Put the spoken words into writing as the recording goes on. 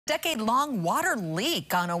decade-long water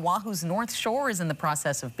leak on Oahu's North Shore is in the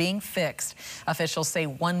process of being fixed. Officials say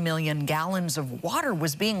 1 million gallons of water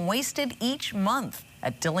was being wasted each month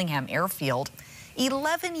at Dillingham Airfield.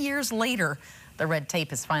 11 years later, the red tape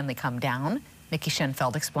has finally come down. Nikki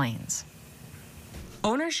Schenfeld explains.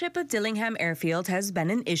 Ownership of Dillingham Airfield has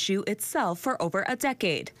been an issue itself for over a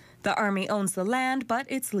decade. The Army owns the land, but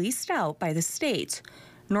it's leased out by the state.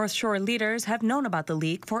 North Shore leaders have known about the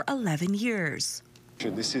leak for 11 years.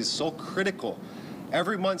 This is so critical.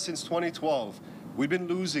 Every month since 2012, we've been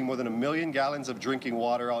losing more than 1 million gallons of drinking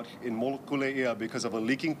water out in Mokuleia because of a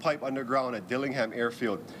leaking pipe underground at Dillingham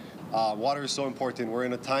Airfield. Water is so important. We're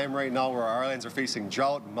in a time right now where our islands are facing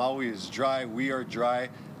drought. Maui is dry. We are dry.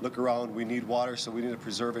 Look around. We need water, so we need to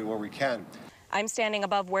preserve it where we can. I'm standing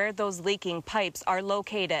above where those leaking pipes are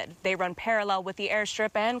located. They run parallel with the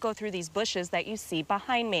airstrip and go through these bushes that you see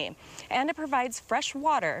behind me. And it provides fresh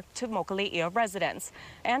water to Mokuleia residents.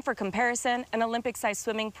 And for comparison, an Olympic-sized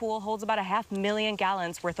swimming pool holds about 500,000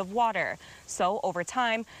 gallons worth of water. So over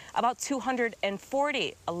time, about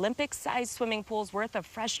 240 Olympic-sized swimming pools worth of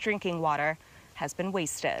fresh drinking water has been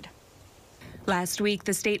wasted. Last week,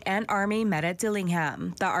 the state and Army met at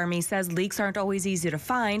Dillingham. The Army says leaks aren't always easy to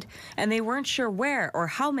find, and they weren't sure where or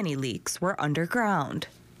how many leaks were underground.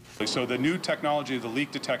 So the new technology of the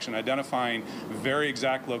leak detection, identifying very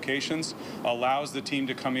exact locations, allows the team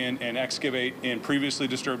to come in and excavate in previously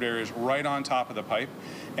disturbed areas right on top of the pipe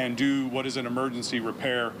and do what is an emergency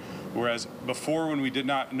repair. Whereas before, when we did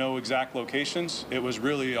not know exact locations, it was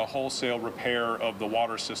really a wholesale repair of the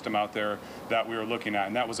water system out there that we were looking at,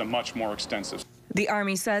 and that was a much more extensive. The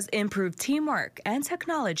Army says improved teamwork and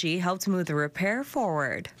technology helped move the repair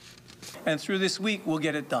forward. And through this week, we'll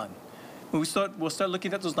get it done. We'll start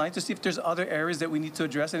looking at those lines to see if there's other areas that we need to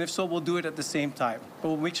address, and if so, we'll do it at the same time. But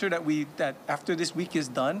we'll make sure that after this week is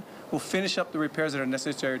done, we'll finish up the repairs that are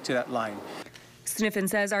necessary to that line. Sniffen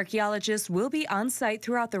says archaeologists will be on site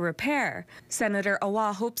throughout the repair. Senator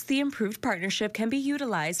Awa hopes the improved partnership can be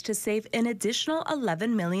utilized to save an additional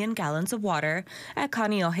 11 million gallons of water at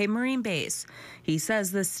Kaneohe Marine Base. He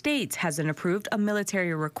says the state hasn't approved a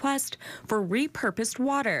military request for repurposed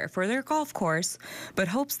water for their golf course, but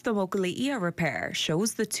hopes the Mokuleia repair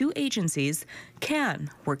shows the two agencies can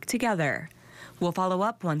work together. We'll follow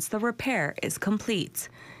up once the repair is complete.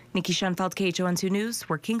 Nikki Schenfeld, KHON2 News,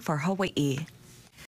 working for Hawaii.